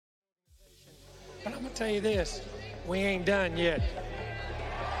I'll tell you this, we ain't done yet.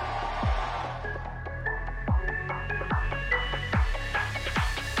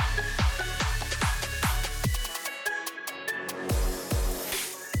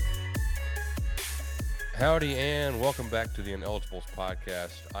 Howdy and welcome back to the Ineligibles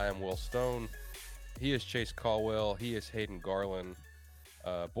podcast. I am Will Stone. He is Chase Caldwell. He is Hayden Garland.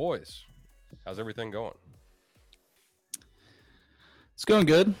 Boys, how's everything going? It's going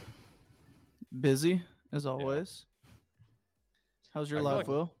good. Busy as always. Yeah. How's your life,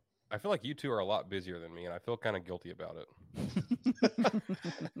 Will? I feel like you two are a lot busier than me, and I feel kind of guilty about it.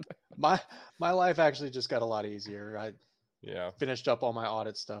 My life actually just got a lot easier. I finished up all my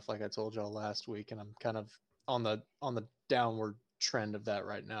audit stuff like I told y'all last week, and I'm kind of on the downward trend of that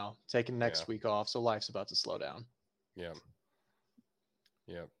right now. Taking next week off, so life's about to slow down. Yeah.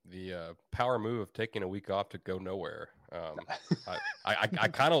 The power move of taking a week off to go nowhere. I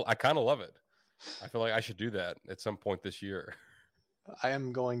kind of love it. I feel like I should do that at some point this year. I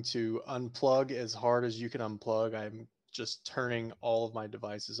am going to unplug as hard as you can unplug. I'm just turning all of my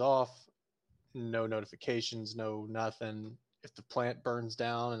devices off. No notifications, no nothing. If the plant burns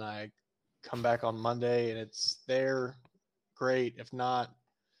down and I come back on Monday and it's there, great. If not,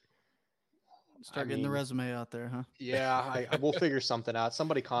 start getting the resume out there, huh? Yeah, I will figure something out.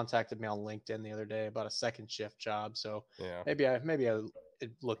 Somebody contacted me on LinkedIn the other day about a second shift job, so maybe I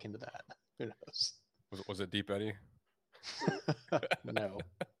look into that. Who knows? Was it Deep Eddy? No.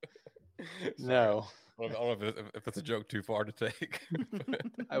 No. I don't know if it's a joke too far to take.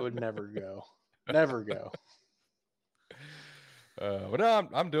 I would never go. Never go. But no,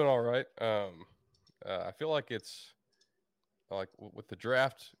 I'm doing all right. I feel like it's like with the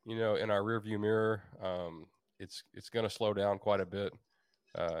draft, in our rearview mirror, it's going to slow down quite a bit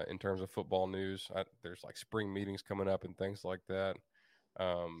in terms of football news. There's like spring meetings coming up and things like that.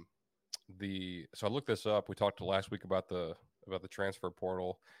 So I looked this up. We talked last week about the transfer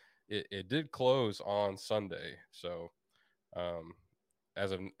portal. It did close on Sunday. So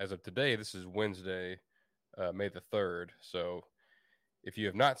as of today, this is Wednesday, May the 3rd. So if you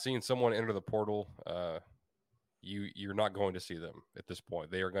have not seen someone enter the portal, you're not going to see them at this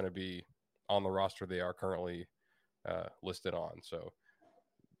point. They are going to be on the roster they are currently listed on. So,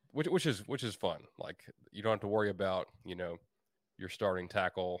 which is fun. Like, you don't have to worry about your starting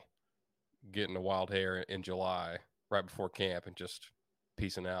tackle getting a wild hair in July right before camp and just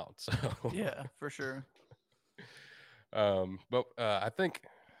peacing out. So yeah, for sure. But I think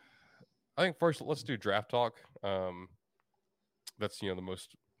first let's do draft talk. That's the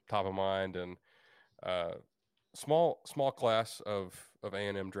most top of mind, and small class of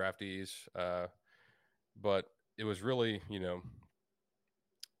A&M draftees, but it was really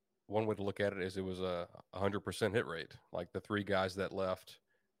one way to look at it is it was a 100% hit rate. Like, the three guys that left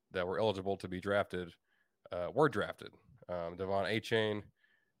that were eligible to be drafted were drafted. Devon Achane,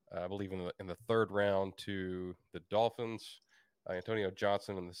 I believe in the third round to the Dolphins, Antonio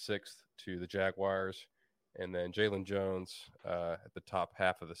Johnson in the sixth to the Jaguars, and then Jalen Jones at the top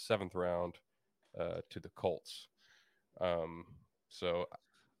half of the seventh round to the Colts. So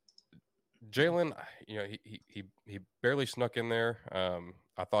Jalen, he barely snuck in there.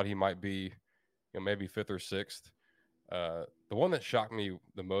 I thought he might be, maybe fifth or sixth. The one that shocked me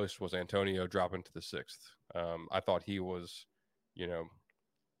the most was Antonio dropping to the sixth. I thought he was,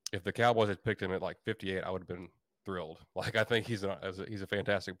 if the Cowboys had picked him at like 58, I would have been thrilled. Like, I think he's a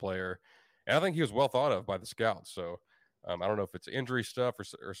fantastic player, and I think he was well thought of by the scouts. So I don't know if it's injury stuff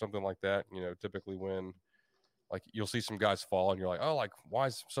or something like that. Typically when like you'll see some guys fall and you're like, oh, like, why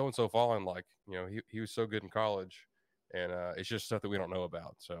is so-and-so falling? Like, he was so good in college, and it's just stuff that we don't know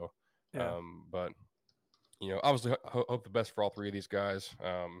about. So, but obviously hope the best for all three of these guys.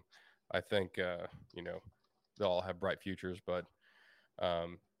 I think, they'll all have bright futures, but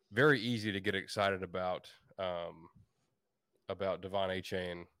very easy to get excited about Devon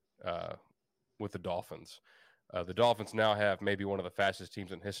Achane with the Dolphins. The Dolphins now have maybe one of the fastest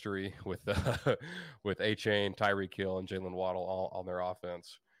teams in history with Achane, Tyreek Hill, and Jalen Waddle all on their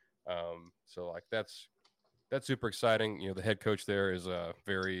offense. So like that's super exciting. The head coach there is a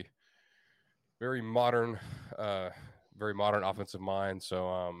very, very modern offensive mind.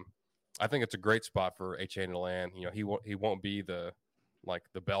 So I think it's a great spot for Achane to land. He won't be the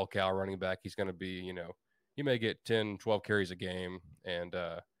bell cow running back. He's going to be, he may get 10, 12 carries a game and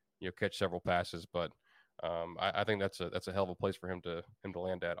catch several passes, but I think that's a hell of a place for him to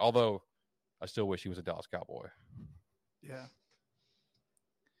land at. Although I still wish he was a Dallas Cowboy. Yeah.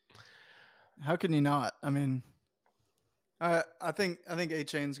 How can you not? I mean, I think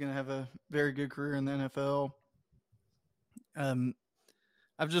Achane's going to have a very good career in the NFL.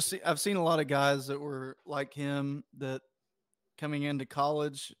 I've seen a lot of guys that were like him that coming into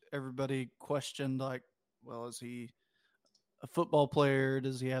college, everybody questioned like, well, is he a football player?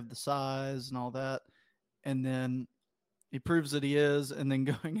 Does he have the size and all that? And then he proves that he is. And then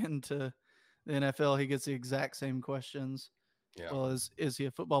going into the NFL, he gets the exact same questions. Yeah. Well, is he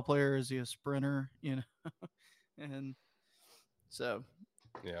a football player? Is he a sprinter? You know, and so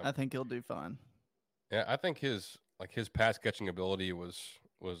Yeah. I think he'll do fine. Yeah, I think his pass catching ability was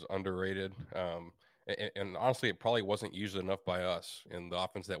underrated. And honestly, it probably wasn't used enough by us in the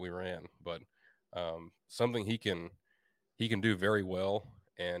offense that we ran. But something he can do very well.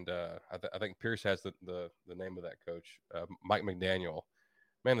 And I think Pierce has the name of that coach, Mike McDaniel.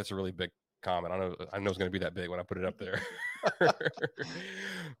 Man, that's a really big comment. I know it's going to be that big when I put it up there.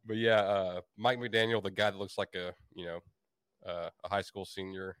 But yeah, Mike McDaniel, the guy that looks like a high school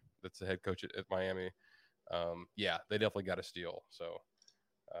senior that's the head coach at Miami. Yeah, they definitely got a steal. So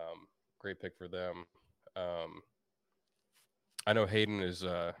great pick for them. I know Hayden is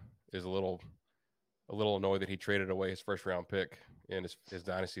a little annoyed that he traded away his first round pick in his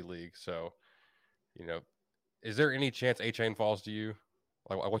dynasty league. So, is there any chance A-Chain falls to you?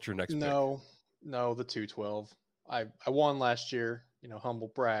 Like, what's your next pick? No, the 212. I won last year.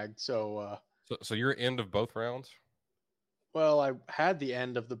 Humble brag. So you're end of both rounds? Well, I had the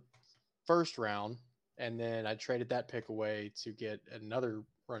end of the first round, and then I traded that pick away to get another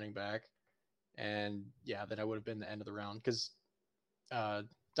running back. And yeah, then I would have been the end of the round because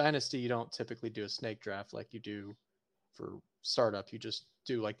Dynasty, you don't typically do a snake draft like you do for startup. You just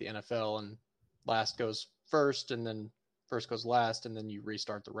do like the NFL, and last goes first, and then first goes last, and then you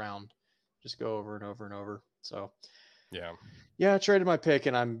restart the round. Just go over and over and over. So yeah, I traded my pick,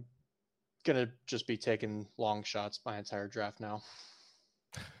 and I'm gonna just be taking long shots my entire draft now.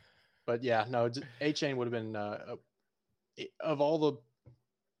 But yeah, no, A-Chain would have been of all the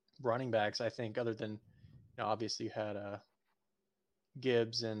running backs, I think, other than obviously you had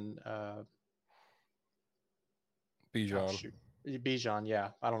Gibbs and Bijan. Bijan, yeah.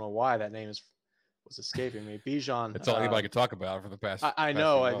 I don't know why that name was escaping me. Bijan. It's all anybody could talk about for the past. I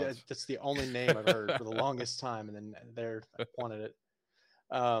know. That's the only name I've heard for the longest time, and then there I wanted it.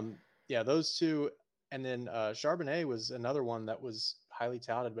 Yeah, those two, and then Charbonnet was another one that was highly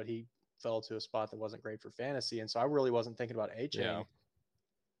touted, but he fell to a spot that wasn't great for fantasy, and so I really wasn't thinking about A-Chain. Yeah.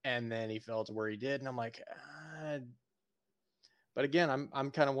 And then he fell to where he did, and I'm like, but again,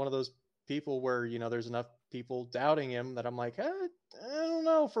 I'm kind of one of those people where there's enough people doubting him that I'm like, I don't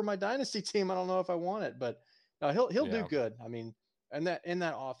know, for my dynasty team, I don't know if I want it, but no, he'll do good. I mean, and that in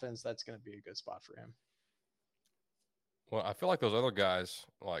that offense, that's going to be a good spot for him. Well, I feel like those other guys,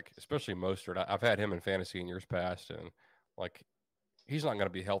 like especially Mostert, I've had him in fantasy in years past, and like he's not going to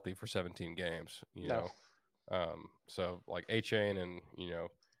be healthy for 17 games, know. So like A-Chain and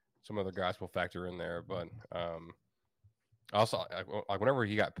some other guys will factor in there, but also like whenever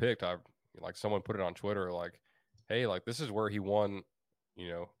he got picked, like someone put it on Twitter, like, hey, like this is where he won,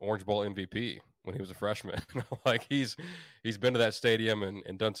 Orange Bowl MVP when he was a freshman. Like he's been to that stadium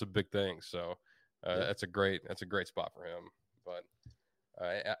and done some big things. So that's a great spot for him. But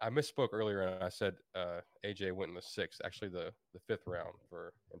I misspoke earlier and I said AJ went in the 6th, actually the 5th round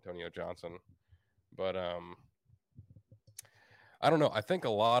for Antonio Johnson. But I don't know. I think a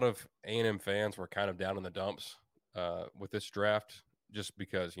lot of A&M fans were kind of down in the dumps with this draft, just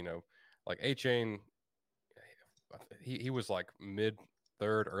because like A-Chain, he was like mid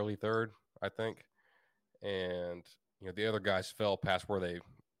 3rd, early 3rd, I think, and the other guys fell past where they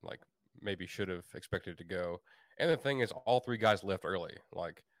like maybe should have expected to go. And the thing is, all 3 guys left early.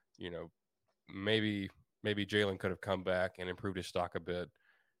 Like maybe Jalen could have come back and improved his stock a bit.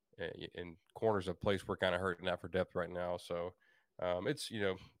 And corners a place we're kind of hurting that for depth right now. So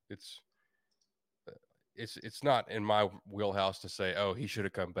it's not in my wheelhouse to say, oh, he should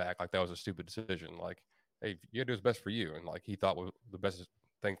have come back. Like that was a stupid decision. Like, hey, you got to do what's best for you. And like he thought the best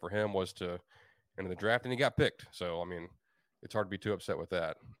thing for him was to enter the draft, and he got picked. So I mean, it's hard to be too upset with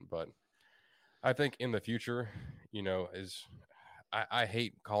that. But I think in the future, I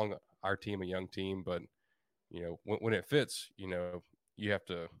hate calling our team a young team, but when it fits, you have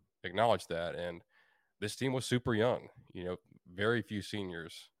to acknowledge that. And this team was super young. Very few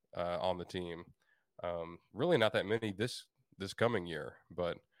seniors on the team. Really not that many this coming year,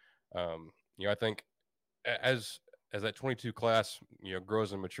 but I think as that 22 class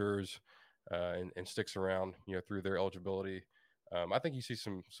grows and matures and sticks around through their eligibility, I think you see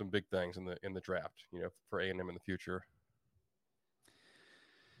some big things in the draft for A&M in the future.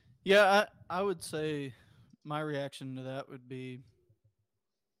 Yeah, I would say my reaction to that would be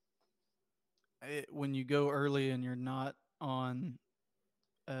when you go early and you're not on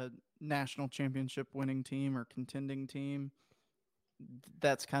a national championship winning team or contending team,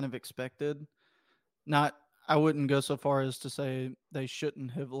 that's kind of expected. Not, I wouldn't go so far as to say they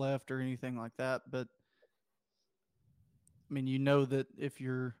shouldn't have left or anything like that, but I mean, you know that if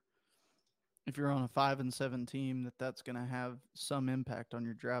you're on a 5-7 team, that's going to have some impact on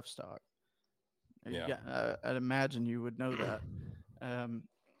your draft stock. Yeah. I'd imagine you would know that.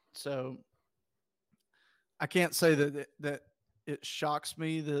 So I can't say that it shocks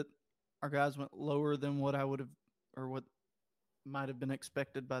me that our guys went lower than what I would have, or what might have been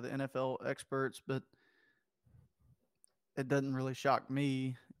expected by the NFL experts, but it doesn't really shock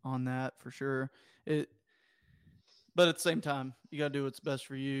me on that for sure. But at the same time, you got to do what's best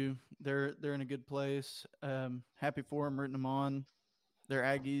for you. They're in a good place. Happy for them, rooting them on. They're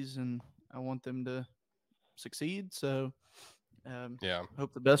Aggies, and I want them to succeed. So,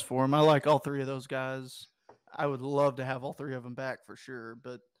 hope the best for them. I like all three of those guys. I would love to have all three of them back for sure,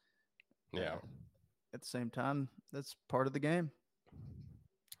 but at the same time, that's part of the game.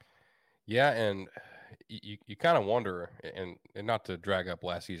 Yeah, and you kind of wonder, and not to drag up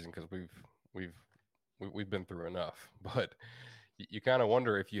last season because we've been through enough, but you kind of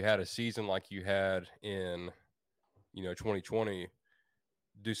wonder if you had a season like you had in 2020,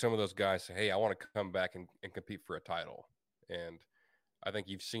 do some of those guys say, hey, I want to come back and compete for a title? And I think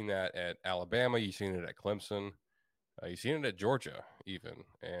you've seen that at Alabama, you've seen it at Clemson, you've seen it at Georgia even.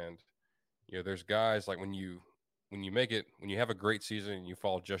 And there's guys like when you have a great season and you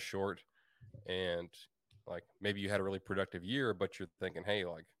fall just short, and like maybe you had a really productive year, but you're thinking, hey,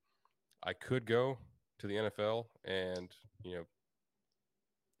 like I could go to the NFL, and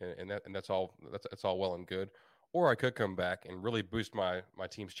that's all well and good, or I could come back and really boost my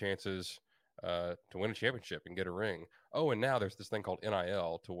team's chances to win a championship and get a ring. Oh, and now there's this thing called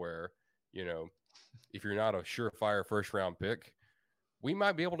NIL, to where if you're not a surefire first round pick, we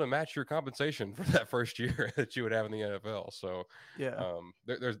might be able to match your compensation for that first year that you would have in the NFL. So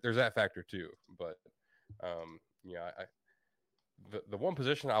there's that factor too. But the one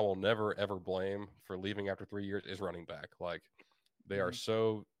position I will never ever blame for leaving after 3 years is running back. Like they are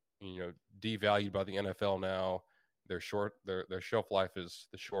so devalued by the NFL now. Their shelf life is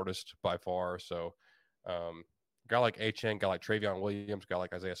the shortest by far. So guy like Achane, guy like Travion Williams, guy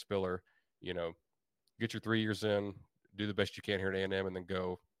like Isaiah Spiller, get your 3 years in, do the best you can here at A&M, and then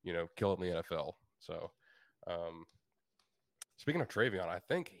go, kill it in the NFL. So, speaking of Travion, I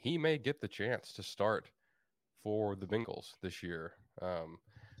think he may get the chance to start for the Bengals this year.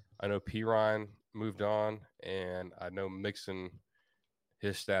 I know Pirine moved on, and I know Mixon,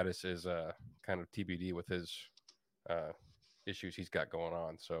 his status is kind of TBD with his issues he's got going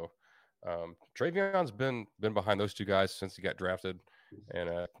on. So, Travion's been behind those two guys since he got drafted, and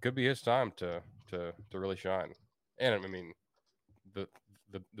could be his time to really shine. And I mean, the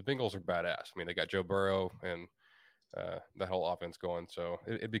Bengals are badass. I mean, they got Joe Burrow and that whole offense going. So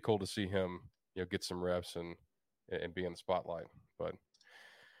it'd be cool to see him, get some reps and be in the spotlight. But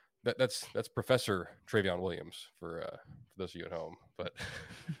that's Professor Travion Williams for those of you at home. But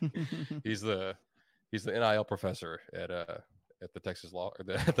he's the NIL professor at the Texas Law, or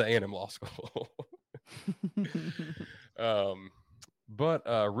the A&M Law School.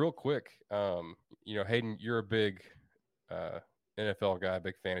 But real quick, Hayden, you're a big NFL guy,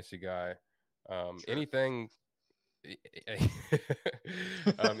 big fantasy guy. Sure. Anything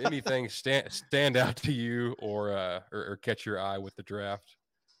stand out to you or catch your eye with the draft?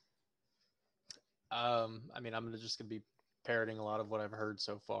 I mean, I'm just gonna be parroting a lot of what I've heard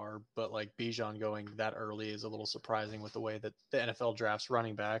so far, but like Bijan going that early is a little surprising with the way that the NFL drafts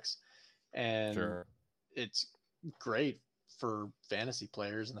running backs, and Sure. It's great for fantasy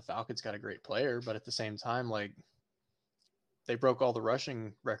players, and the Falcons got a great player, but at the same time, like they broke all the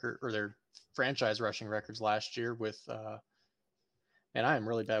rushing record, or their franchise rushing records last year with and I am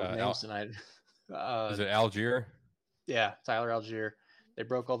really bad with names tonight. Is it Algier? Yeah, Tyler Algier. They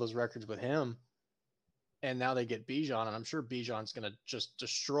broke all those records with him, and now they get Bijan, and I'm sure Bijan's going to just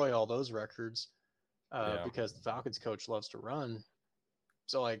destroy all those records because the Falcons coach loves to run.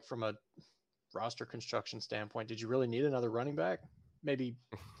 So, like, from a roster construction standpoint, did you really need another running back? Maybe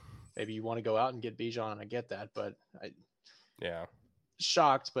you want to go out and get Bijan, and I get that, but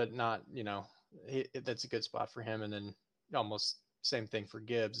shocked, but not, that's a good spot for him. And then almost same thing for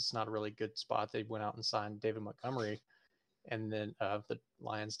Gibbs. It's not a really good spot. They went out and signed David Montgomery, and then the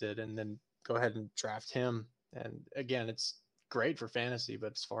Lions did, and then go ahead and draft him. And again, it's great for fantasy,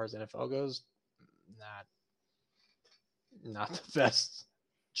 but as far as NFL goes, not the best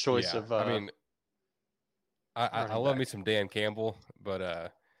choice of. I mean, I love me some Dan Campbell,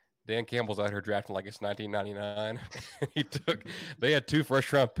 but Dan Campbell's out here drafting like it's 1999. They had 2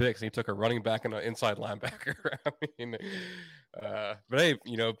 first-round picks, and he took a running back and an inside linebacker. I mean, but hey,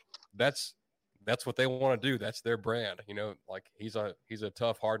 that's what they want to do. That's their brand. Like he's a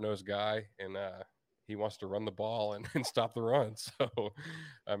tough, hard-nosed guy, and he wants to run the ball and stop the run. So,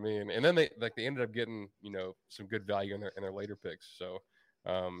 I mean, and then they ended up getting some good value in their later picks. So,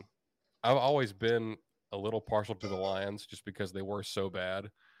 I've always been a little partial to the Lions just because they were so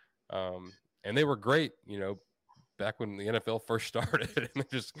bad. And they were great, back when the NFL first started, and they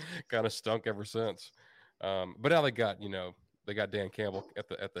just kind of stunk ever since. But now they got Dan Campbell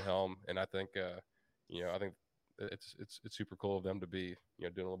at the helm, and I think I think it's super cool of them to be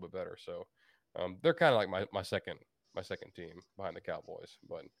doing a little bit better. So they're kind of like my second team behind the Cowboys.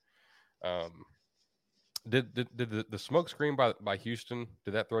 But did the smoke screen by Houston,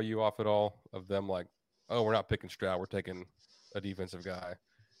 did that throw you off at all? Of them like, oh, we're not picking Stroud, we're taking a defensive guy.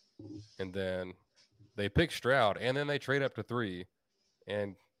 And then they pick Stroud, and then they trade up to 3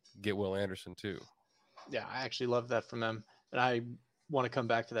 and get Will Anderson too. Yeah, I actually love that from them, and I want to come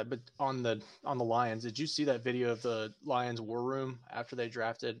back to that. But on the Lions, did you see that video of the Lions war room after they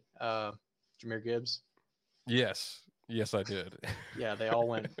drafted Jahmyr Gibbs? Yes, I did. Yeah, they all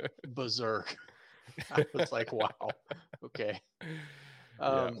went berserk. I was like, wow, okay.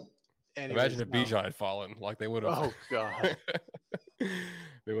 Imagine if Bijan had fallen, like they would have. Oh God.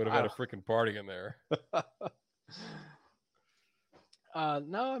 They would have had a freaking party in there.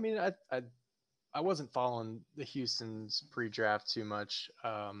 No, I mean, I wasn't following the Houston's pre-draft too much,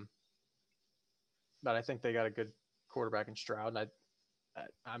 but I think they got a good quarterback in Stroud, and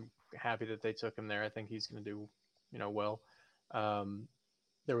I'm happy that they took him there. I think he's going to do, well.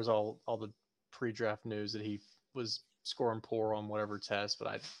 There was all the pre-draft news that he was scoring poor on whatever test,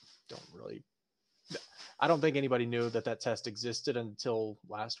 but I don't think anybody knew that test existed until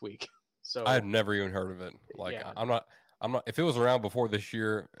last week. So I had never even heard of it. Like, yeah. I'm not, if it was around before this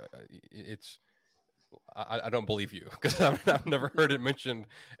year, I don't believe you, because I've never heard it mentioned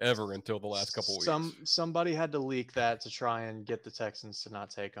ever until the last couple weeks. Somebody had to leak that to try and get the Texans to not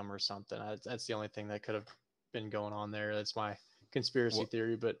take them or something. That's the only thing that could have been going on there. That's my conspiracy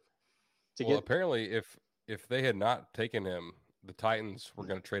theory. But apparently if they had not taken him, the Titans were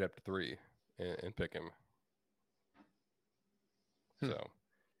going to trade up to 3 and pick him. So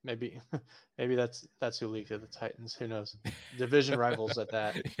maybe that's who leaked it, the Titans. Who knows? Division rivals at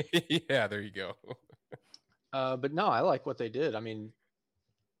that. Yeah, there you go. But no, I like what they did. I mean,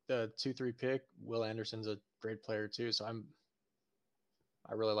 the 2-3 pick, Will Anderson's a great player too. So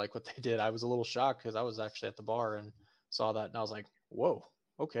I really like what they did. I was a little shocked because I was actually at the bar and saw that, and I was like, whoa,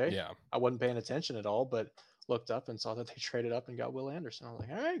 okay. Yeah. I wasn't paying attention at all, but looked up and saw that they traded up and got Will Anderson. I was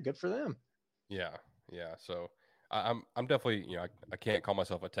like, all right, good for them. Yeah. So I'm definitely, I can't call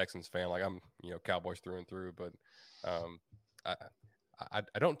myself a Texans fan. Like I'm, Cowboys through and through, but I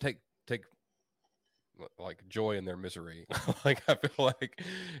don't take like joy in their misery. Like I feel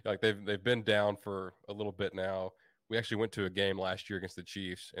like they've been down for a little bit now. We actually went to a game last year against the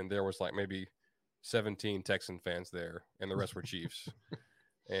Chiefs, and there was like maybe 17 Texan fans there, and the rest were Chiefs.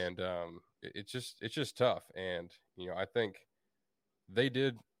 And it's just tough. And I think they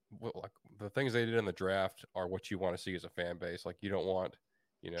did like the things they did in the draft are what you want to see as a fan base. Like you don't want,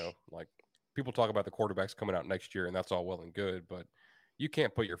 like people talk about the quarterbacks coming out next year, and that's all well and good, but you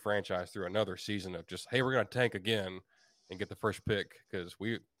can't put your franchise through another season of just, hey, we're going to tank again and get the first pick because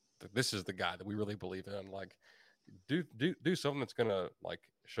this is the guy that we really believe in. Like do something that's going to like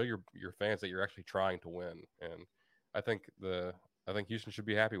show your fans that you're actually trying to win. And I think Houston should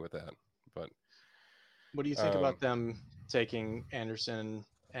be happy with that. But what do you think about them taking Anderson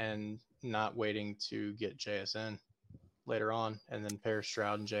and not waiting to get JSN later on and then pair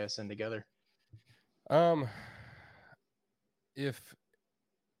Stroud and JSN together? If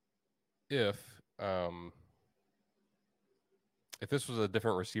this was a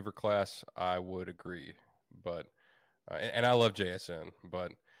different receiver class, I would agree. But and I love JSN,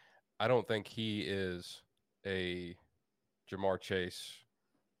 but I don't think he is a Jamar Chase,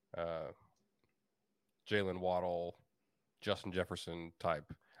 Jalen Waddle, Justin Jefferson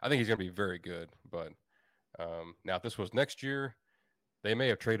type. I think he's going to be very good. But now, if this was next year, they may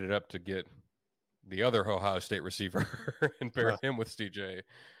have traded up to get the other Ohio State receiver and pair him with CJ,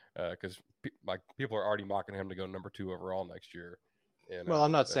 because people are already mocking him to go number 2 overall next year. And, well,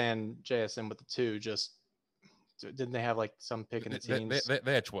 I'm not saying JSN with the 2. Just didn't they have like some pick in the teams?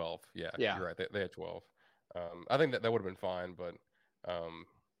 They had 12. Yeah, you're right. They had 12. I think that would have been fine, but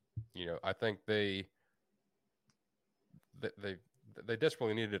I think they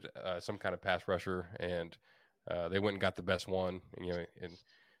desperately needed some kind of pass rusher, and they went and got the best one. And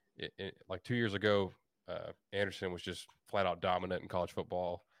like 2 years ago, Anderson was just flat out dominant in college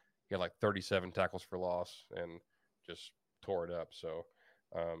football. He had like 37 tackles for loss and just tore it up. So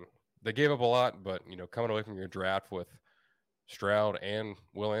they gave up a lot, but coming away from your draft with Stroud and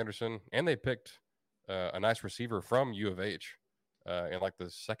Will Anderson, and they picked a nice receiver from U of H in like the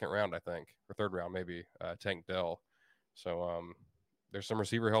second round, I think, or third round maybe, Tank Dell. So there's some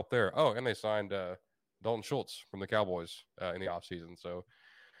receiver help there. Oh, and they signed Dalton Schultz from the Cowboys in the offseason. So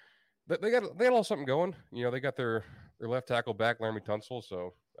they got a little something going. They got their left tackle back, Laramie Tunsil.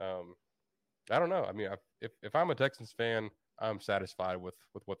 So I don't know. I mean, if I'm a Texans fan, I'm satisfied with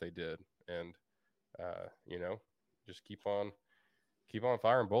what they did, and just keep on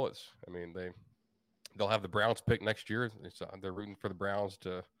firing bullets. I mean, they'll have the Browns pick next year. They're rooting for the Browns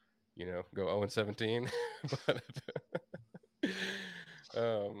to go 0-17. But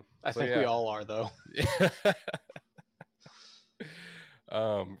I think we all are, though.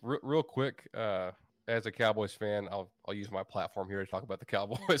 Real quick, as a Cowboys fan, I'll use my platform here to talk about the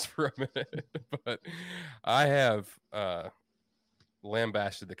Cowboys for a minute. But I have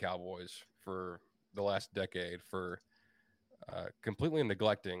lambasted the Cowboys for the last decade for completely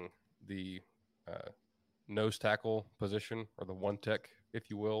neglecting the nose tackle position, or the one tech, if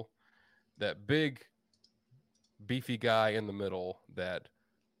you will. That big, beefy guy in the middle that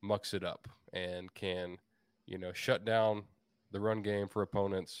mucks it up and can, shut down the run game for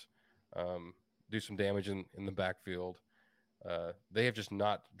opponents, do some damage in the backfield. They have just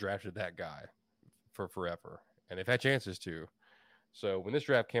not drafted that guy for forever, and they've had chances to. So when this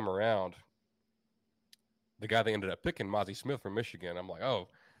draft came around, the guy they ended up picking, Mozzie Smith from Michigan, I'm like, oh,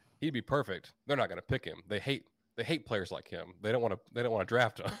 he'd be perfect. They're not going to pick him. They hate players like him. They don't want to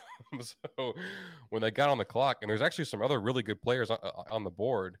draft him. So when they got on the clock, and there's actually some other really good players on the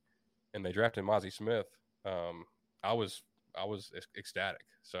board, and they drafted Mozzie Smith, I was ecstatic.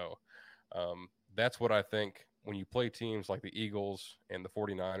 So that's what I think when you play teams like the Eagles and the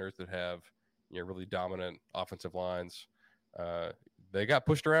 49ers that have really dominant offensive lines. They got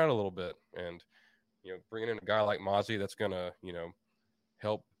pushed around a little bit, and bringing in a guy like Mozzie that's going to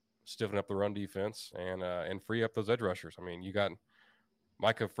help stiffen up the run defense and free up those edge rushers. I mean, you got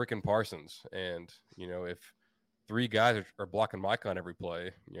Micah freaking Parsons, and if three guys are blocking Micah on every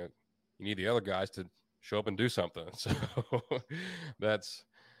play, you need the other guys to show up and do something. So that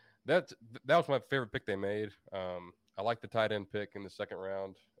was my favorite pick they made. I like the tight end pick in the second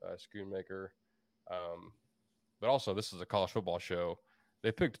round, Schoonmaker. But also, this is a college football show.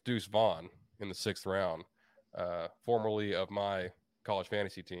 They picked Deuce Vaughn in the 6th round, formerly of my college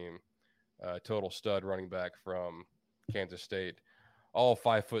fantasy team, total stud running back from Kansas State. All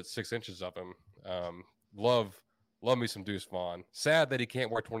 5'6" of him. Love me some Deuce Vaughn. Sad that he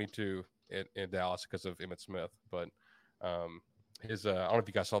can't wear 22 in Dallas because of Emmitt Smith. But his I don't know if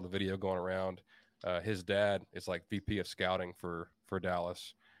you guys saw the video going around. His dad is like VP of scouting for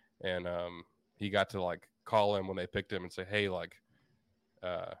Dallas, and he got to like call him when they picked him and say, hey, like,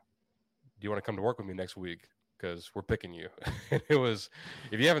 do you want to come to work with me next week? Because we're picking you. And it was,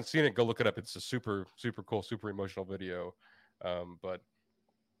 if you haven't seen it, go look it up. It's a super, super cool, super emotional video. But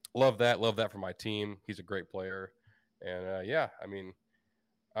love that for my team. He's a great player. And yeah, I mean,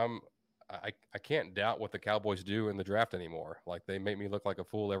 I can't doubt what the Cowboys do in the draft anymore. Like, they make me look like a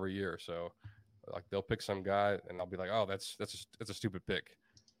fool every year. So like, they'll pick some guy and I'll be like, oh, that's a stupid pick.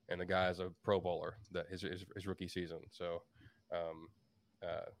 And the guy is a Pro Bowler that his rookie season. So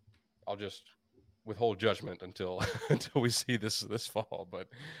I'll just withhold judgment until we see this fall. But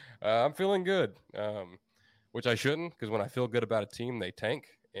I'm feeling good, which I shouldn't, because when I feel good about a team, they tank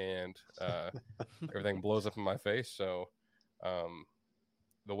and everything blows up in my face. So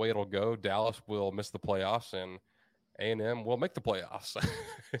the way it'll go, Dallas will miss the playoffs and A&M will make the playoffs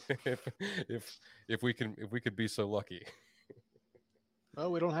if we could be so lucky. Well,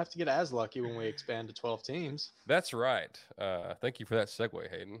 we don't have to get as lucky when we expand to 12 teams. That's right. Thank you for that segue,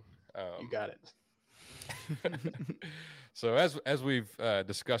 Hayden. You got it. So as we've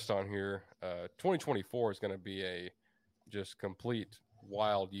discussed on here, 2024 is going to be a just complete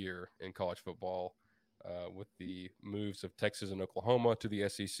wild year in college football with the moves of Texas and Oklahoma to the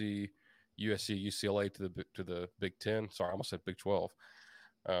SEC, USC, UCLA to the Big Ten. Sorry, I almost said Big 12.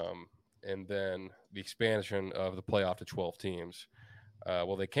 And then the expansion of the playoff to 12 teams.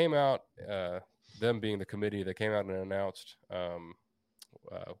 Well, they came out, them being the committee, they came out and announced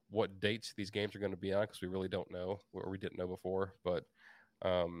what dates these games are going to be on, because we really don't know, or we didn't know before. But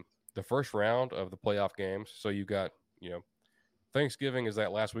the first round of the playoff games, so you got, Thanksgiving is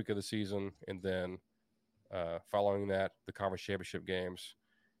that last week of the season, and then following that, the conference championship games.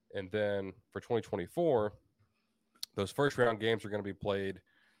 And then for 2024, those first round games are going to be played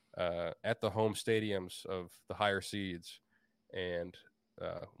at the home stadiums of the higher seeds. And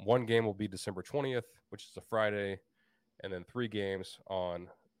one game will be December 20th, which is a Friday, and then 3 games on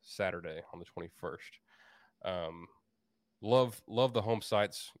Saturday on the 21st. Love the home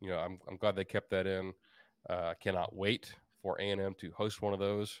sites. I'm glad they kept that in. Cannot wait for A&M to host one of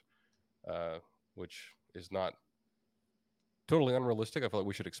those, which is not totally unrealistic. I feel like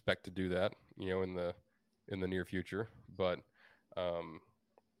we should expect to do that, in the near future. But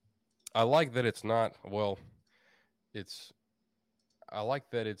I like that it's not. Well, I like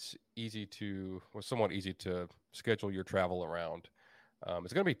that it's somewhat easy to schedule your travel around.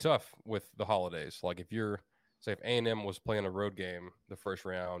 It's going to be tough with the holidays. Like if A&M was playing a road game the first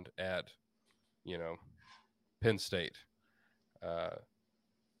round at, Penn State,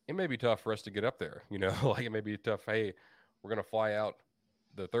 it may be tough for us to get up there. Like it may be tough. Hey, we're going to fly out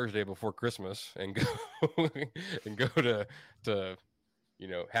the Thursday before Christmas and go and go to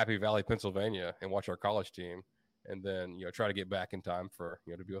Happy Valley, Pennsylvania, and watch our college team, and then try to get back in time for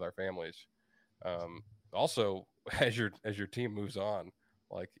to be with our families. Also, as your team moves on,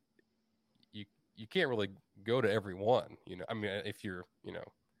 like you can't really go to every one. I mean, if you're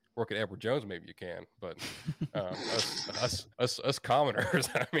work at Edward Jones, maybe you can, but us commoners,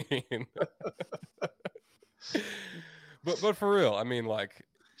 I mean. But for real, I mean, like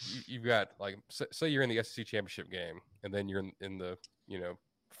you've got like say you're in the SEC championship game, and then you're in the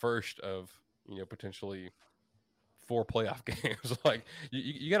first of potentially 4 playoff games. Like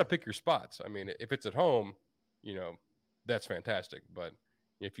you got to pick your spots. I mean, if it's at home, that's fantastic. But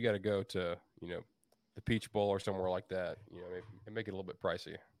if you got to go to the Peach Bowl or somewhere like that, it make it a little bit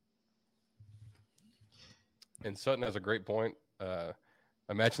pricey. And Sutton has a great point.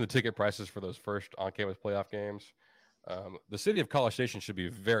 Imagine the ticket prices for those first on-campus playoff games. The city of College Station should be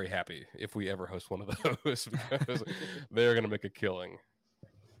very happy if we ever host one of those because they're going to make a killing.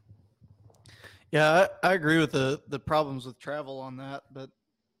 Yeah, I agree with the problems with travel on that, but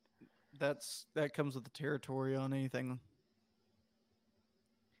that comes with the territory on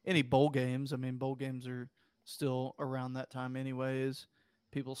any bowl games. I mean, bowl games are still around that time anyways.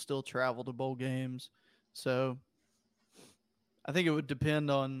 People still travel to bowl games. So I think it would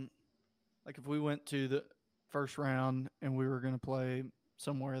depend on, like, if we went to the first round and we were going to play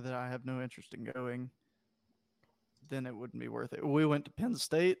somewhere that I have no interest in going, then it wouldn't be worth it. If we went to Penn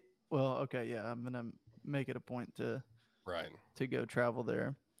State, well, okay, yeah, I'm going to make it a point to go travel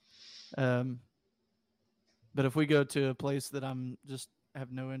there. But if we go to a place that I'm just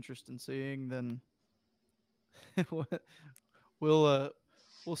have no interest in seeing, then we'll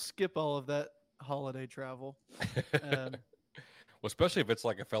skip all of that holiday travel. Well, especially if it's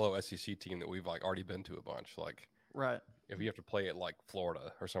like a fellow SEC team that we've like already been to a bunch, like right. If you have to play at like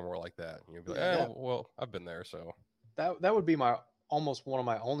Florida or somewhere like that, you'll be like, well, I've been there, so that would be almost one of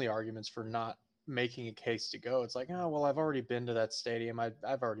my only arguments for not making a case to go. It's like, oh well, I've already been to that stadium.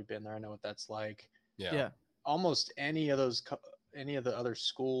 I've already been there. I know what that's like. Yeah. Almost any of the other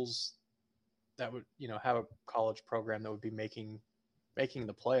schools that would have a college program that would be making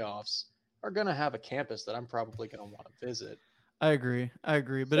the playoffs are going to have a campus that I'm probably going to want to visit. I agree.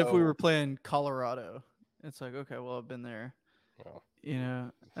 But if we were playing Colorado, it's like, okay, well, I've been there. Well,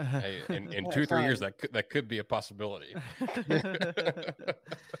 hey, in 2-3 years, that could be a possibility.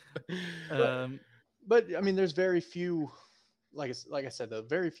 But I mean, there's very few. Like I said, though,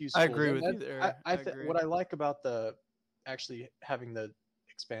 very few schools. I agree with you there. What I like about actually having the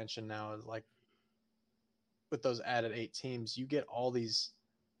expansion now is, like, with those added 8 teams, you get all these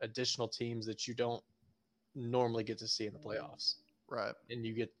additional teams that you don't normally get to see in the playoffs. Right. And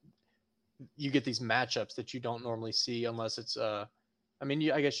you get these matchups that you don't normally see unless it's I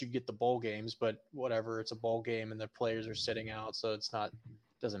I guess you get the bowl games, but whatever, it's a bowl game and the players are sitting out, so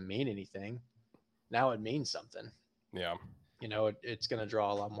doesn't mean anything. Now it means something. Yeah. It's going to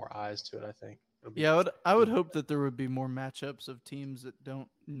draw a lot more eyes to it, I think. I would hope that there would be more matchups of teams that don't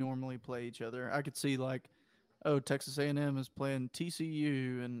normally play each other. I could see, like, Texas A&M is playing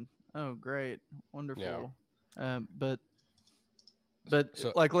TCU, and great, wonderful. Yeah. But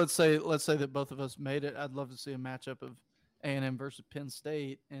so, like, let's say that both of us made it. I'd love to see a matchup of A&M versus Penn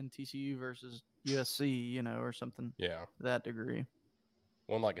State and TCU versus USC, or something. Yeah. To that degree.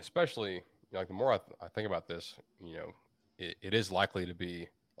 Well, like, especially, like, the more I think about this, it is likely to be,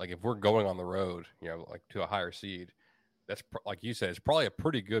 like, if we're going on the road, like, to a higher seed, that's like you said, it's probably a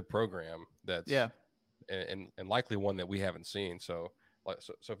pretty good program. That's and likely one that we haven't seen. So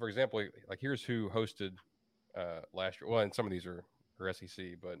for example, like, here's who hosted last year. Well, and some of these are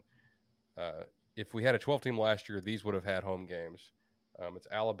SEC, but if we had a 12 team last year, these would have had home games. It's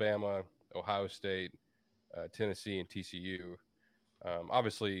Alabama, Ohio State, Tennessee, and TCU.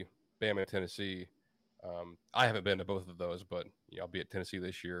 Obviously, Bama and Tennessee. I haven't been to both of those, but I'll be at Tennessee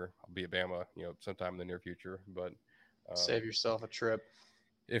this year. I'll be at Bama, sometime in the near future. But Save yourself a trip.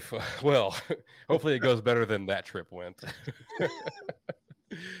 if well, hopefully it goes better than that trip went.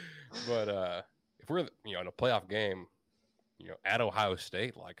 But if we're in a playoff game, at Ohio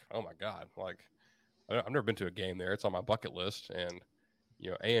State, like, oh my God, like I've never been to a game there. It's on my bucket list, and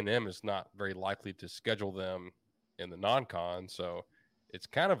A&M is not very likely to schedule them in the non-con, so it's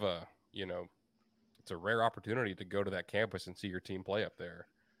kind of it's a rare opportunity to go to that campus and see your team play up there.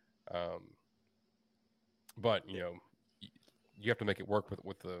 But you have to make it work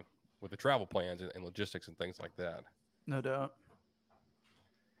with the travel plans and logistics and things like that. No doubt.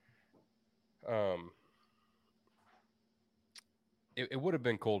 It would have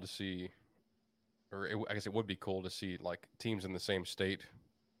been cool to see, I guess it would be cool to see like teams in the same state,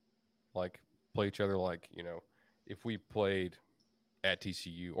 like play each other. Like if we played at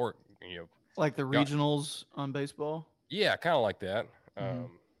TCU or like the regionals on baseball. Yeah, kind of like that. Mm-hmm.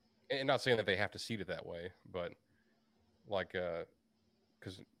 And not saying that they have to seed it that way, but like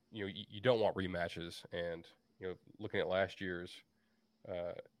because you don't want rematches, and looking at last year's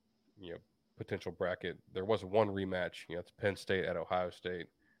potential bracket, there was one rematch. It's Penn State at Ohio State.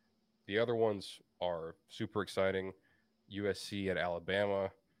 The other ones are super exciting: USC at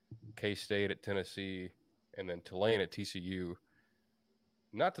Alabama, K-State at Tennessee, and then Tulane at TCU.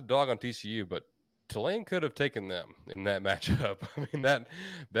 Not to dog on TCU, but Tulane could have taken them in that matchup. I mean,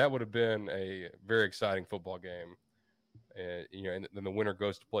 that would have been a very exciting football game. And and then the winner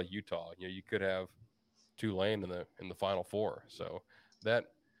goes to play Utah. You could have Tulane in the Final Four. So that,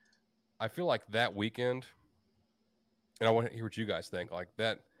 I feel like that weekend, and I want to hear what you guys think. Like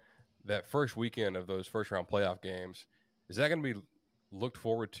that first weekend of those first round playoff games, is that going to be looked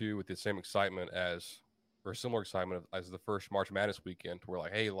forward to with the same excitement or similar excitement as the first March Madness weekend, where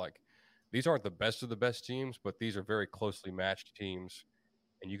like, hey, like these aren't the best of the best teams, but these are very closely matched teams,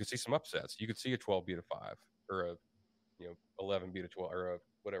 and you could see some upsets. You could see a 12 beat a 5 or a 11 beat a 12 or a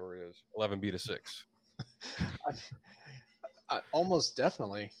whatever it is, 11 beat a 6. I almost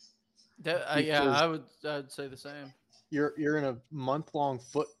definitely. Yeah, I'd say the same. You're in a month-long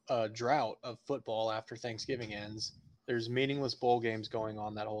drought of football after Thanksgiving ends. There's meaningless bowl games going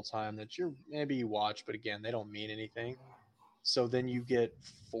on that whole time that maybe you watch, but again, they don't mean anything. So then you get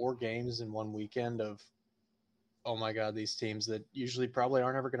 4 games in one weekend of, oh my God, these teams that usually probably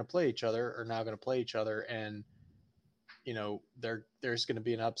aren't ever going to play each other are now going to play each other, and there's going to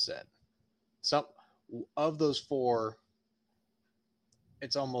be an upset. Some of those 4,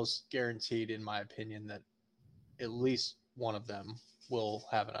 it's almost guaranteed, in my opinion, that at least one of them will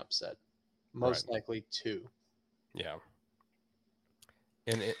have an upset. Most likely 2. Yeah.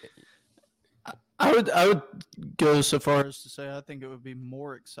 And I would go so far as to say I think it would be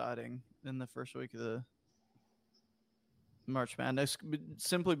more exciting than the first week of the March Madness,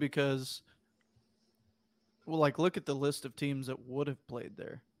 simply because, well, like look at the list of teams that would have played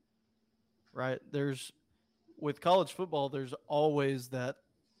there. Right? With college football, there's always that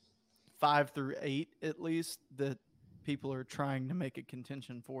 5 through 8 at least that people are trying to make a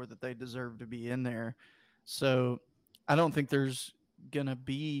contention for, that they deserve to be in there. So I don't think there's gonna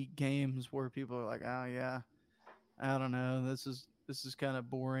be games where people are like, oh yeah, I don't know, this is kind of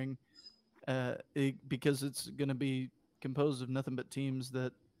boring, because it's gonna be composed of nothing but teams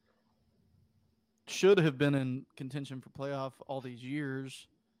that should have been in contention for playoff all these years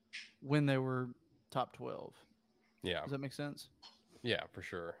when they were top 12. Yeah. Does that make sense? Yeah, for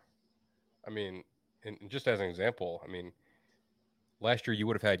sure. I mean, and just as an example, I mean, last year you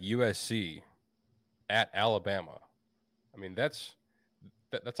would have had USC at Alabama. I mean, that's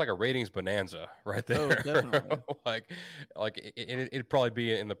like a ratings bonanza right there. Oh, definitely. it'd probably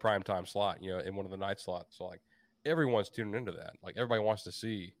be in the prime time slot, in one of the night slots. So like everyone's tuning into that. Like everybody wants to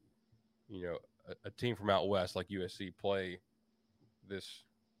see, a team from out west like USC play this,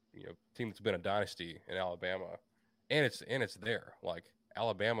 team that's been a dynasty in Alabama, and it's there. Like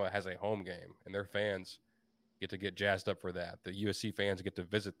Alabama has a home game, and their fans get to get jazzed up for that. The USC fans get to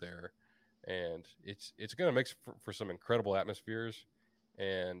visit there, and it's going to make for some incredible atmospheres.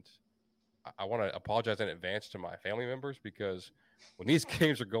 And I want to apologize in advance to my family members, because when these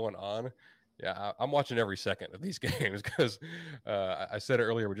games are going on, yeah, I'm watching every second of these games, because I said it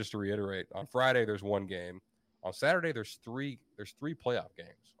earlier, but just to reiterate, on Friday there's 1 game. On Saturday there's three playoff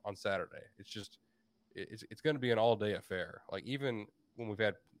games on Saturday. It's going to be an all-day affair. Like even when we've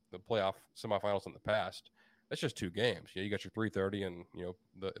had the playoff semifinals in the past, that's just 2 games. You got your 3:30 and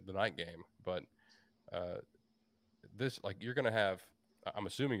the night game. But this, like, you're going to have, I'm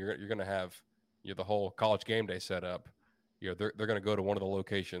assuming you're going to have the whole college game day set up, they're going to go to one of the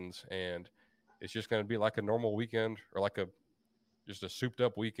locations, and it's just going to be like a normal weekend, or like just a souped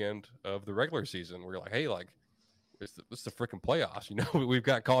up weekend of the regular season. Where you're like, hey, like it's the freaking playoffs. We've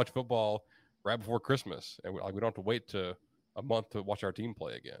got college football right before Christmas, and we don't have to wait to a month to watch our team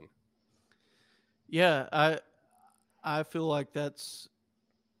play again. Yeah, I feel like that's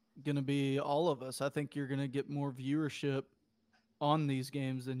going to be all of us. I think you're going to get more viewership on these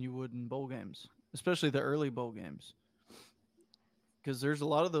games than you would in bowl games, especially the early bowl games. Because there's a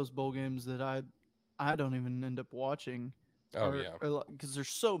lot of those bowl games that I don't even end up watching. Oh, yeah. Because there's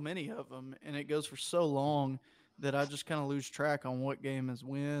so many of them, and it goes for so long that I just kind of lose track on what game is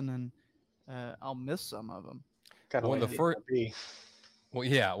when, and I'll miss some of them. Kind of Well, like the MLB. Well,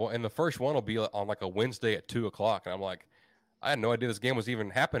 yeah. Well, and the first one will be on like a Wednesday at 2:00, and I'm like, I had no idea this game was even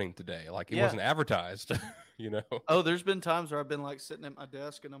happening today. Like, it wasn't advertised. Oh, there's been times where I've been like sitting at my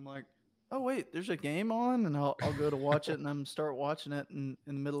desk and I'm like, oh wait, there's a game on, and I'll go to watch it, and I'm start watching it in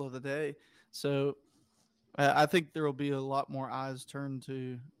the middle of the day. So I think there will be a lot more eyes turned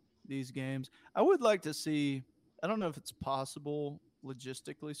to these games. I would like to see. I don't know if it's possible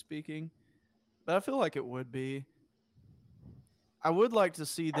logistically speaking, but I feel like it would be. I would like to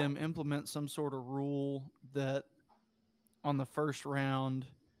see them implement some sort of rule that on the first round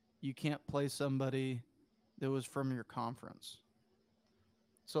you can't play somebody that was from your conference.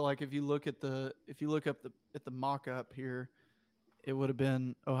 So like if you look up at the mock up here, it would have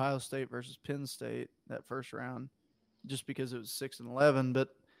been Ohio State versus Penn State that first round, just because it was 6-11. But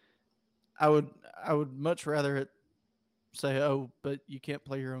I would much rather it say, oh, but you can't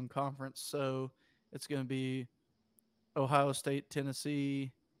play your own conference, so it's going to be Ohio State,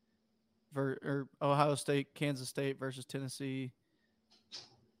 Tennessee, or Ohio State, Kansas State versus Tennessee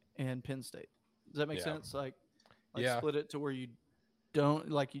and Penn State. Does that make sense? Like split it to where you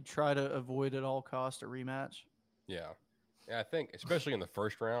don't, like, you try to avoid at all cost a rematch. Yeah. I think, especially in the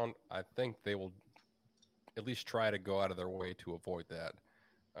first round, I think they will at least try to go out of their way to avoid that.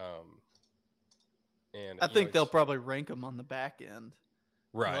 And I think they'll probably rank them on the back end.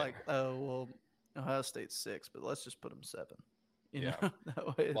 Right. Like, oh, well, Ohio State's 6, but let's just put them 7. You know,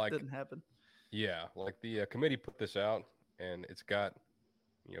 that way it didn't happen. Yeah. Like the committee put this out, and it's got,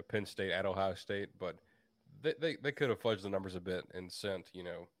 Penn State at Ohio State, but they could have fudged the numbers a bit and sent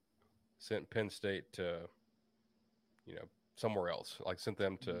Penn State to, somewhere else, like sent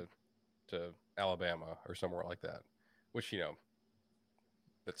them to Alabama or somewhere like that, which,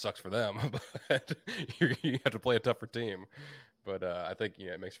 that sucks for them, but you have to play a tougher team. But I think,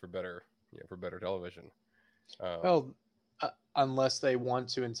 it makes for better television. Unless they want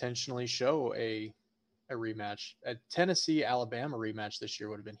to intentionally show a rematch. A Tennessee Alabama rematch this year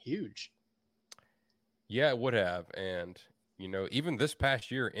would have been huge. Yeah, it would have. And even this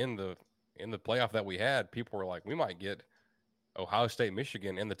past year in the playoff that we had, people were like, we might get Ohio State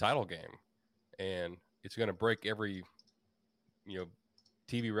Michigan in the title game, and it's going to break every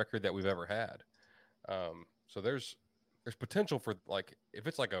TV record that we've ever had. So there's potential for, like, if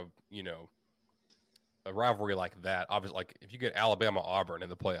it's like a rivalry like that, obviously, like if you get Alabama Auburn in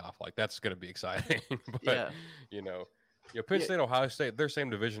the playoff, like that's going to be exciting. But Penn State, Ohio State, they're same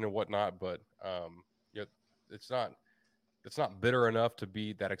division and whatnot, but it's not bitter enough to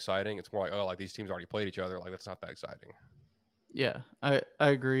be that exciting. It's more like, oh, like these teams already played each other, like that's not that exciting. Yeah, I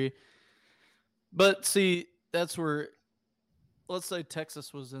agree. But see, that's where, let's say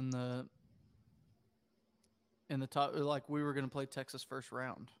Texas was in the top, like we were going to play Texas first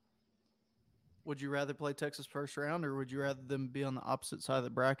round. Would you rather play Texas first round, or would you rather them be on the opposite side of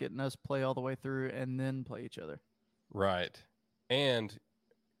the bracket and us play all the way through and then play each other? Right. And,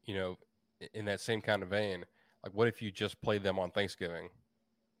 in that same kind of vein, like what if you just play them on Thanksgiving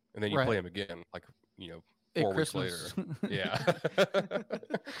and then you play them again, like, 4 weeks later? Yeah.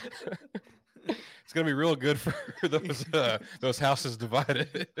 It's going to be real good for those houses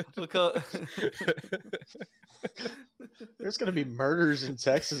divided. There's going to be murders in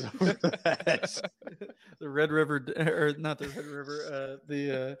Texas over that. The Red River, or not the Red River,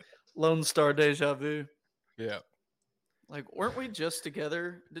 the Lone Star Deja Vu. Yeah. Like, weren't we just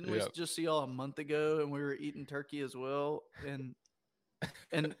together? Didn't we just see y'all a month ago, and we were eating turkey as well? And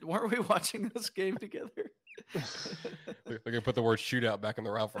weren't we watching this game together? They're going to put the word shootout back in the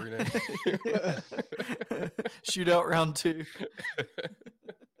rivalry name. Shootout round 2.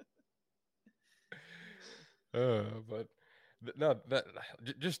 But no,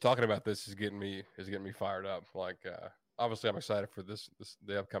 just talking about this is getting me fired up. Like, obviously, I'm excited for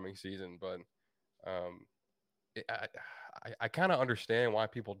the upcoming season, but I kind of understand why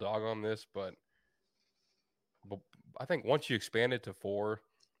people dog on this, but I think once you expand it to 4,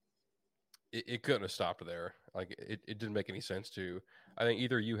 it couldn't have stopped there. Like it didn't make any sense to. I think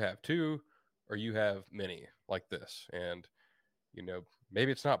either you have two or you have many like this, and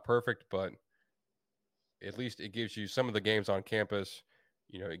maybe it's not perfect, but at least it gives you some of the games on campus.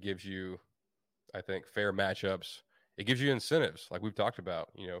 It gives you, I think, fair matchups. It gives you incentives, like we've talked about.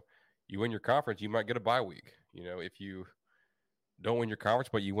 You win your conference, you might get a bye week. If you don't win your conference,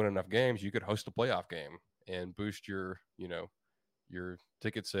 but you win enough games, you could host a playoff game and boost your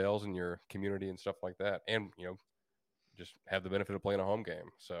ticket sales and your community and stuff like that, and just have the benefit of playing a home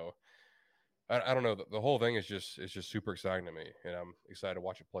game. So I don't know. The whole thing is just super exciting to me, and I'm excited to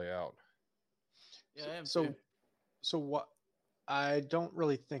watch it play out. Yeah, I am So, too. so what? I don't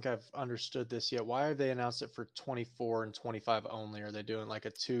really think I've understood this yet. Why have they announced it for 24 and 25 only? Are they doing like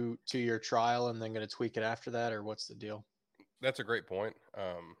a two-year trial and then going to tweak it after that, or what's the deal? That's a great point.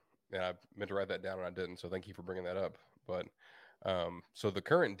 And I meant to write that down and I didn't, so thank you for bringing that up. But so the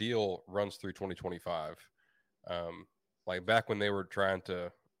current deal runs through 2025. Like back when they were trying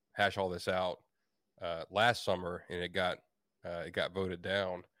to hash all this out last summer, and it got voted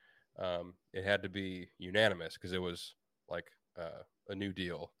down. It had to be unanimous because it was like a new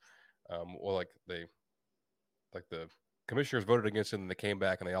deal. Well, like the commissioners voted against it, and they came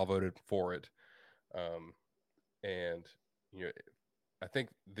back and they all voted for it. And I think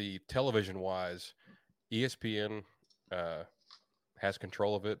the television wise, ESPN has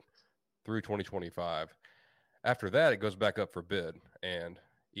control of it through 2025. After that, it goes back up for bid, and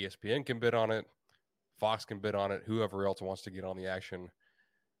ESPN can bid on it, Fox can bid on it, whoever else wants to get on the action,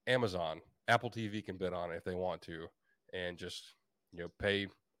 Amazon, Apple TV can bid on it if they want to, and just pay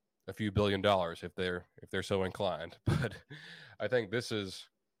a few $billions if they're so inclined. But I think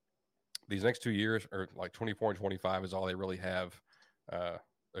these next 2 years, or like 24 and 25, is all they really have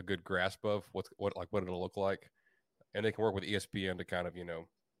a good grasp of what it'll look like, and they can work with ESPN to kind of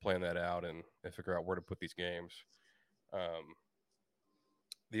plan that out and figure out where to put these games.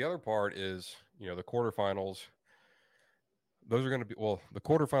 The other part is the quarterfinals. Those are going to be the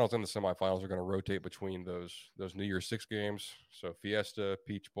quarterfinals and the semifinals are going to rotate between those New Year's Six games. So Fiesta,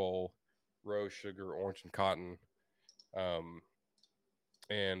 Peach Bowl, Rose, Sugar, Orange, and Cotton.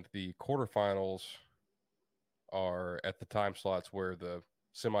 And the quarterfinals are at the time slots where the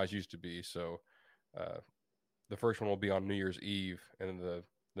semis used to be. So the first one will be on New Year's Eve, and then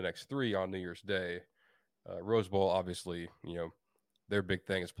the next three on New Year's Day. Rose Bowl, obviously, their big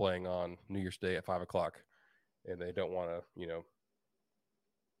thing is playing on New Year's Day at 5:00, and they don't want to,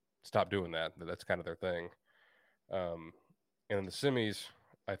 stop doing that. That's kind of their thing. And in the semis,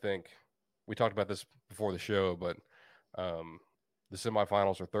 I think we talked about this before the show, but the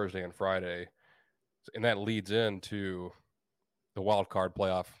semifinals are Thursday and Friday, and that leads into the wild card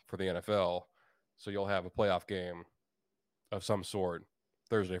playoff for the NFL. So you'll have a playoff game of some sort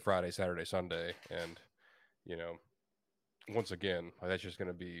Thursday, Friday, Saturday, Sunday, and once again, that's just going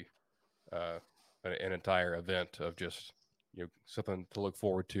to be an entire event of just something to look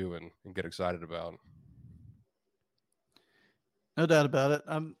forward to and get excited about. No doubt about it.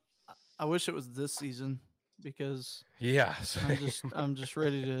 I wish it was this season because Yeah, I'm just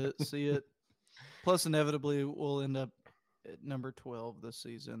ready to see it. Plus, inevitably, we'll end up at number 12 this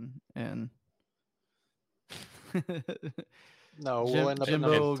season, and No, we'll end up at Jimbo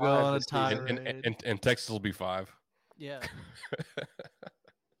number will go 5 on a this season. tirade. and Texas will be 5. Yeah.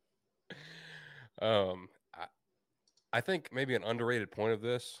 I think maybe an underrated point of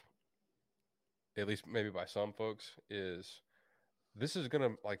this, at least maybe by some folks, is this is going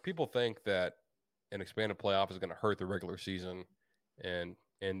to, like, people think that an expanded playoff is going to hurt the regular season and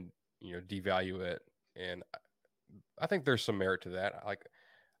devalue it. And I think there's some merit to that. Like,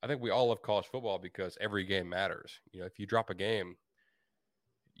 I think we all love college football because every game matters. If you drop a game,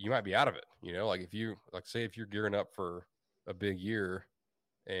 you might be out of it. Like if you're gearing up for a big year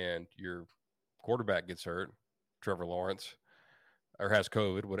and your quarterback gets hurt, Trevor Lawrence, or has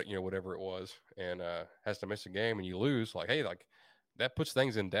COVID, whatever it was, and has to miss a game and you lose, like, hey, like that puts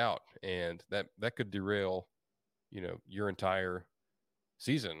things in doubt, and that could derail, your entire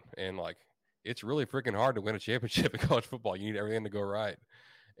season. And like, it's really freaking hard to win a championship in college football. You need everything to go right.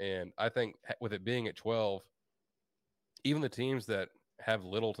 And I think with it being at 12, even the teams that have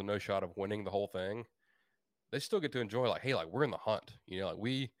little to no shot of winning the whole thing, they still get to enjoy, like, hey, like we're in the hunt. Like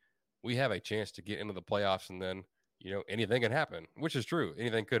we have a chance to get into the playoffs, and then anything can happen, which is true.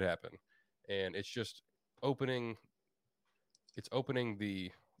 Anything could happen, and it's just opening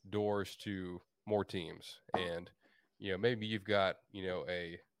the doors to more teams. And maybe you've got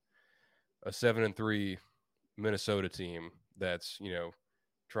a 7-3 Minnesota team that's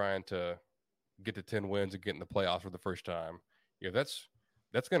trying to get to 10 wins and get in the playoffs for the first time. That's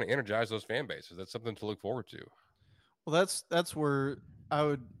that's going to energize those fan bases. That's something to look forward to. Well, that's where I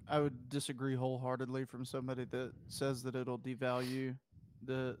would disagree wholeheartedly from somebody that says that it'll devalue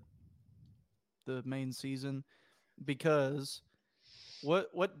the the main season, because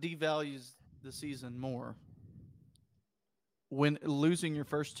what devalues the season more, when losing your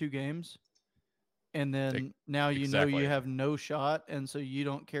first two games and then now you know you Exactly. have no shot, and so you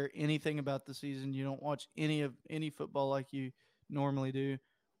don't care anything about the season, you don't watch any football like you normally do,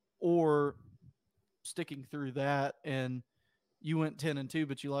 or sticking through that and you went 10-2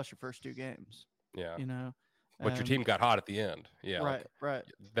 but you lost your first two games, Yeah. you know. But your team got hot at the end. Yeah. Right, right.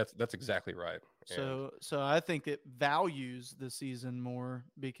 That's exactly right. And So I think it values the season more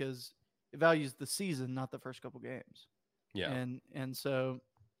because it values the season, not the first couple games. yeah. And so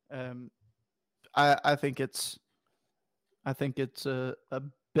um, I think it's a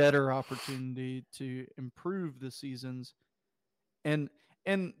better opportunity to improve the seasons. And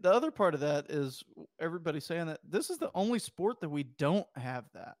the other part of that is everybody saying that this is the only sport that we don't have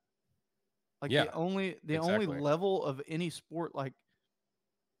that. Like Yeah, the only exactly. level of any sport, like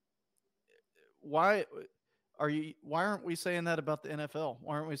why why aren't we saying that about the NFL?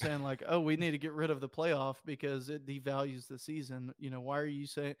 Why aren't we saying like, oh, we need to get rid of the playoff because it devalues the season? You know, why are you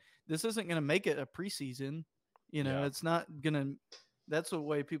saying this isn't going to make it a preseason? You know, Yeah. it's not going to. That's the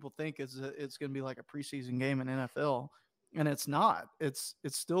way people think, is that it's going to be like a preseason game in NFL, and it's not. It's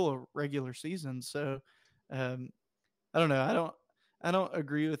still a regular season. So, I don't know. I don't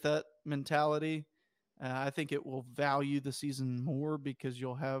agree with that mentality. I think it will value the season more because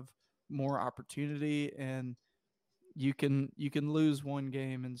you'll have more opportunity, and you can lose one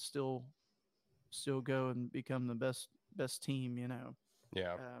game and still go and become the best team, you know.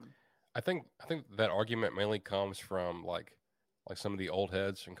 Yeah. Um, I think that argument mainly comes from like some of the old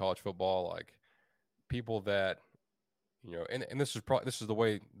heads in college football, like people that and this is the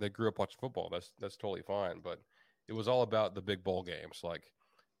way they grew up watching football. That's totally fine, but it was all about the big bowl games, like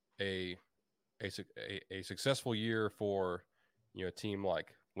a a successful year for a team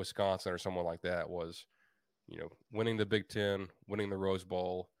like Wisconsin or someone like that was winning the Big Ten, winning the Rose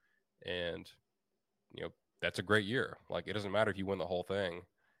Bowl, and you know that's a great year. Like it doesn't matter if you win the whole thing;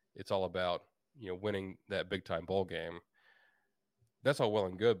 it's all about winning that big time bowl game. That's all well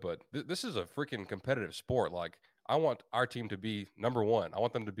and good, but this is a freaking competitive sport. Like I want our team to be number one. I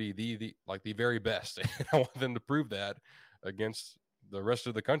want them to be the very best, and I want them to prove that against the rest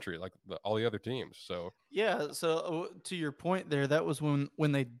of the country, like all the other teams. So yeah. So to your point there, that was when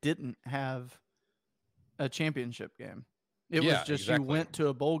they didn't have a championship game. It was yeah, just you exactly. went to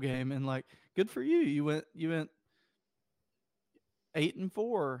a bowl game, and like, good for you. You went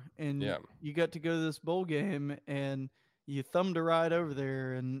 8-4, and Yeah, you got to go to this bowl game, and you thumbed a ride over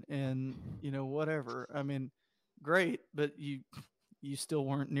there, and whatever. I mean, great, but you still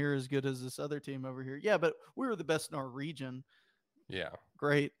weren't near as good as this other team over here. Yeah, but we were the best in our region. yeah.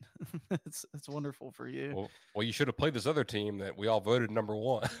 Great. It's wonderful for you. Well, you should have played this other team that we all voted number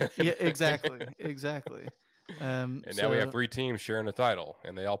one. Yeah, exactly. And now we have three teams sharing the title,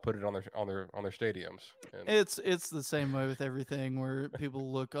 and they all put it on their stadiums. And it's the same way with everything, where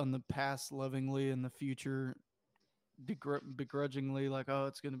people look on the past lovingly and the future begrudgingly, like, oh,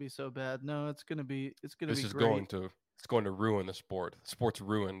 it's going to be so bad. No, it's going to be this be is great. it's going to ruin the sport. The sport's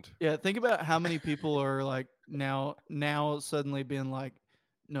ruined. Yeah, think about how many people are like now suddenly being like,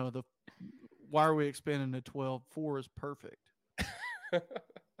 no, why are we expanding to 12? 4 is perfect.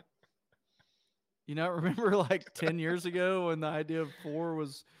 Remember like 10 years ago when the idea of 4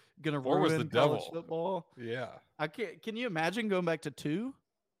 was going to Four was the ruin college devil. football? Yeah. Can you imagine going back to 2?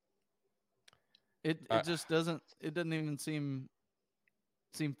 It just doesn't even seem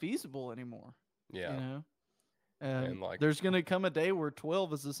feasible anymore. Yeah. And like there's going to come a day where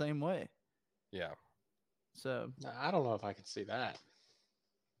 12 is the same way. yeah. So I don't know if I can see that.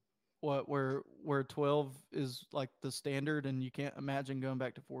 what, where 12 is like the standard, and you can't imagine going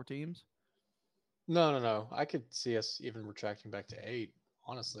back to 4 teams? No. I could see us even retracting back to 8,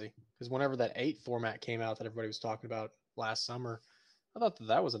 honestly, because whenever that 8 format came out that everybody was talking about last summer, I thought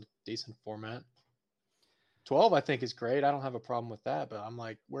that was a decent format. 12, I think, is great. I don't have a problem with that, but I'm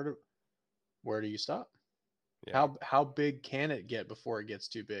like, where do you stop? Yeah. How big can it get before it gets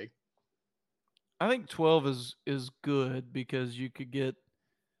too big? I think 12 is good because you could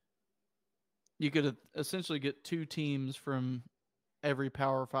essentially get 2 teams from every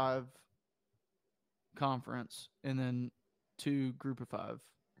Power 5 conference, and then 2 Group of 5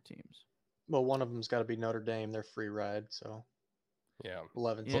 teams. Well, one of them's got to be Notre Dame. They're free ride, so Yeah.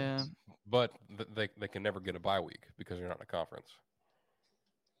 11 Yeah. teams. But they can never get a bye week because they're not in a conference.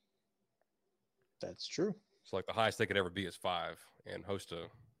 That's true. So like the highest they could ever be is 5 and host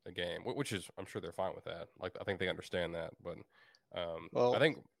a game, which is I'm sure they're fine with that. Like I think they understand that, but Well, I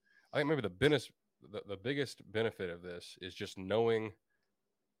think maybe the biggest benefit of this is just knowing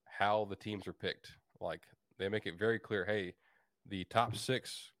how the teams are picked. Like they make it very clear, hey, the top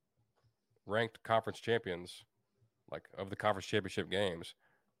 6 ranked conference champions, like of the conference championship games,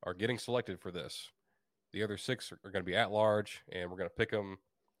 are getting selected for this. The other 6 are going to be at large, and we're going to pick them,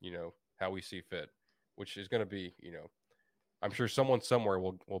 how we see fit, which is going to be, I'm sure someone somewhere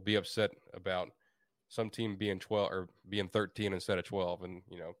will be upset about some team being 12 or being 13 instead of 12, and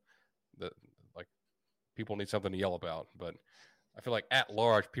the like people need something to yell about. But I feel like at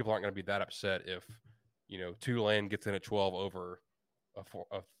large, people aren't going to be that upset if Tulane gets in at 12 over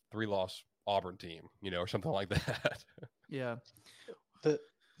a 3-loss Auburn team, or something like that. Yeah. the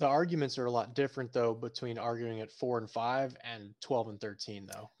arguments are a lot different though between arguing at 4 and 5 and 12 and 13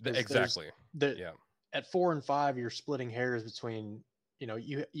 though. 'Cause Exactly. Yeah. At 4 and 5, you're splitting hairs between,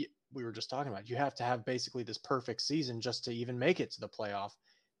 we were just talking about, you have to have basically this perfect season just to even make it to the playoff.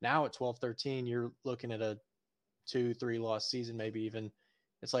 Now at 12, 13, you're looking at a 2-3 loss season, maybe even.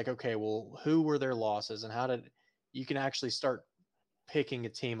 It's like, okay, well, who were their losses and how did you can actually start picking a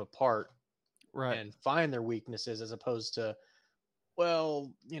team apart Right. and find their weaknesses as opposed to,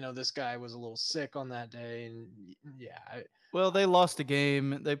 well, this guy was a little sick on that day. And yeah, Well, they lost a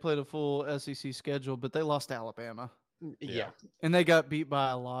game. They played a full SEC schedule, but they lost to Alabama, yeah. and they got beat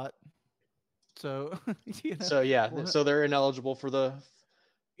by a lot. So, So yeah, Well, so they're ineligible for the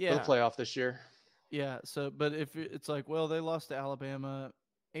yeah, playoff this year. yeah. So, but if it's like, well, they lost to Alabama,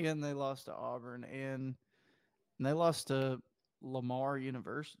 and they lost to Auburn, and they lost to Lamar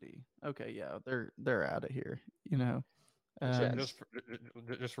University. Okay, yeah, they're out of here. So Um,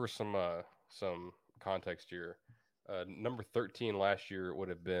 just for some context here, number 13 last year would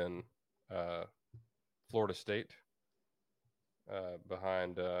have been Florida State.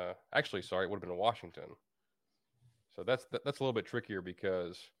 Behind, actually, sorry, it would have been Washington. So that's a little bit trickier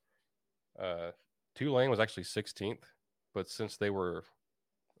because Tulane was actually 16th, but since they were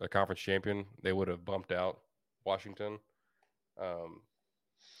a conference champion, they would have bumped out Washington.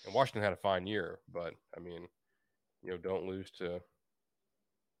 And Washington had a fine year, but I mean, don't lose to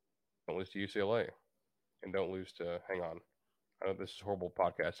UCLA, and don't lose to. Hang on, I know this is horrible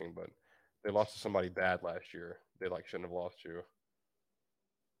podcasting, but they lost to somebody bad last year. They shouldn't have lost to.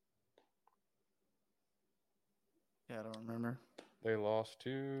 yeah, I don't remember. They lost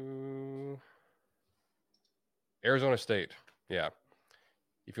to Arizona State. Yeah.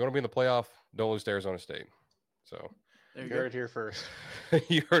 If you want to be in the playoff, don't lose to Arizona State. So There You heard it here first.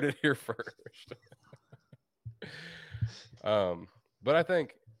 you heard it here first. But I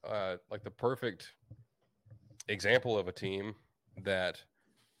think like the perfect example of a team that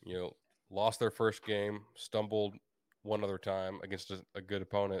lost their first game, stumbled one other time against a good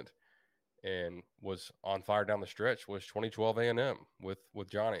opponent, and was on fire down the stretch was 2012 A&M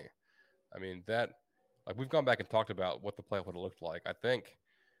with Johnny. I mean, that we've gone back and talked about what the playoff would have looked like. I think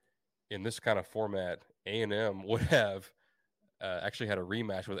in this kind of format, A&M would have actually had a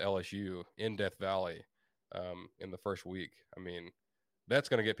rematch with LSU in Death Valley in the first week. I mean, that's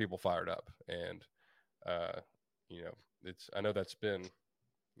going to get people fired up, and I know that's been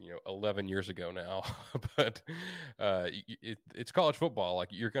 11 years ago now, but it's college football. Like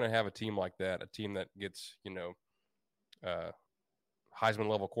you're going to have a team like that, a team that gets Heisman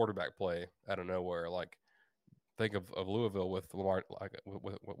level quarterback play out of nowhere. Like think of Louisville with Lamar, like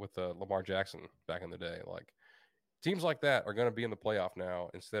with Lamar Jackson back in the day. Like teams like that are going to be in the playoff now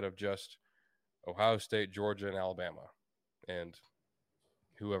instead of just Ohio State, Georgia, and Alabama, and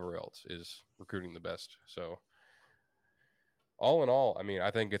whoever else is recruiting the best. So all in all, I mean, I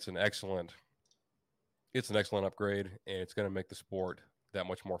think it's an excellent upgrade, and it's going to make the sport that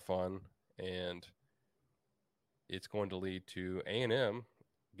much more fun, and it's going to lead to A&M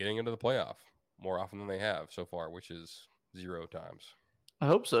getting into the playoff more often than they have so far, which is 0 times. I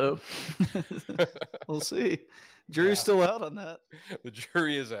hope so. We'll see. Jury's still out on that. The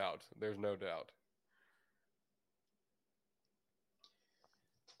jury is out. There's no doubt.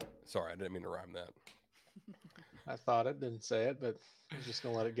 Sorry, I didn't mean to rhyme that. I thought it, didn't say it, but I'm just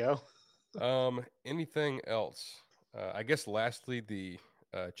gonna let it go. Anything else? I guess lastly, the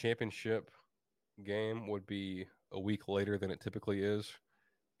championship game would be a week later than it typically is.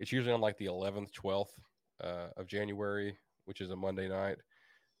 It's usually on like the 11th, 12th of January, which is a Monday night.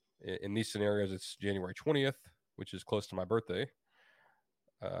 In these scenarios, it's January 20th, which is close to my birthday,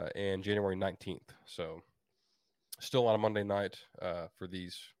 and January 19th. So still on a Monday night for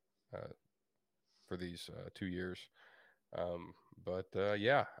these 2 years. But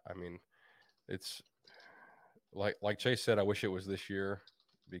yeah, I mean, it's like Chase said, I wish it was this year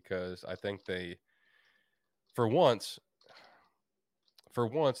because I think they, for once,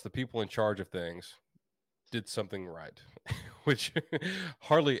 the people in charge of things did something right, which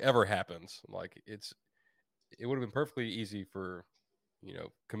hardly ever happens. Like it would have been perfectly easy for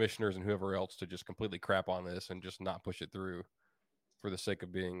commissioners and whoever else to just completely crap on this and just not push it through for the sake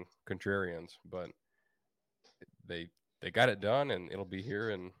of being contrarians, but they got it done, and it'll be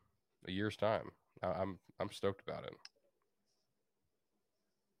here in a year's time. I'm stoked about it.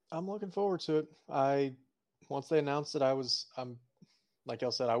 I'm looking forward to it. Once they announced it, I'm like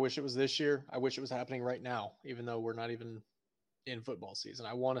y'all said, I wish it was this year. I wish it was happening right now, even though we're not even in football season.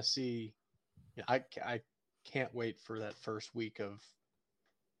 I want to see. I can't wait for that first week of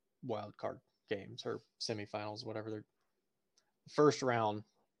wild card games or semifinals, whatever they're first round.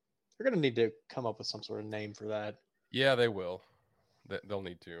 They're going to need to come up with some sort of name for that. Yeah, they will. They'll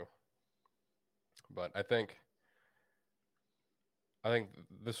need to. But I think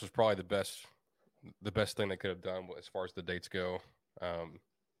this was probably the best thing they could have done as far as the dates go,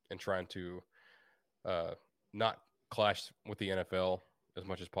 and trying to not clash with the NFL as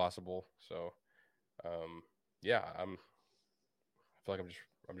much as possible. So, yeah, I feel like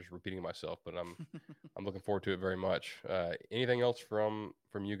I'm just repeating myself, but I'm looking forward to it very much. Anything else from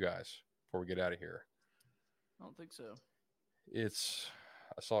you guys before we get out of here? I don't think so.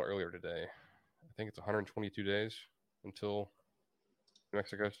 I saw it earlier today. I think it's 122 days until New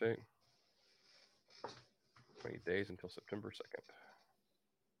Mexico State. 20 days until September 2nd.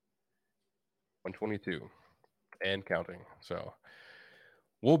 122 and counting. So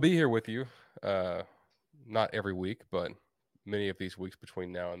we'll be here with you. Not every week, but many of these weeks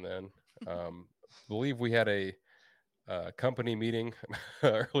between now and then. Believe we had a company meeting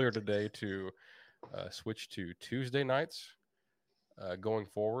earlier today to switch to Tuesday nights going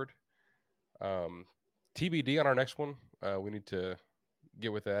forward. TBD on our next one. We need to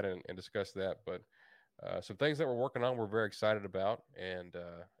get with that and discuss that. But some things that we're working on, we're very excited about. And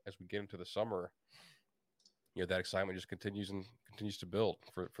as we get into the summer, that excitement just continues to build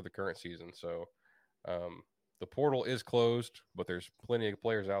for the current season. So the portal is closed, but there's plenty of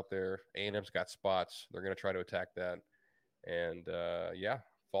players out there. A&M's got spots. They're going to try to attack that. And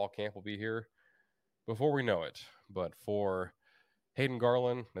fall camp will be here before we know it. But for Hayden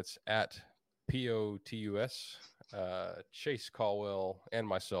Garland, that's at POTUS, Chase Caldwell, and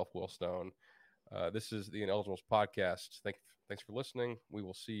myself, Will Stone. This is the Ineligibles podcast. Thanks for listening. We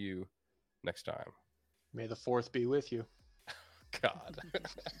will see you next time. May the 4th be with you. God.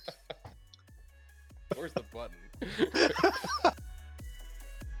 Where's the button?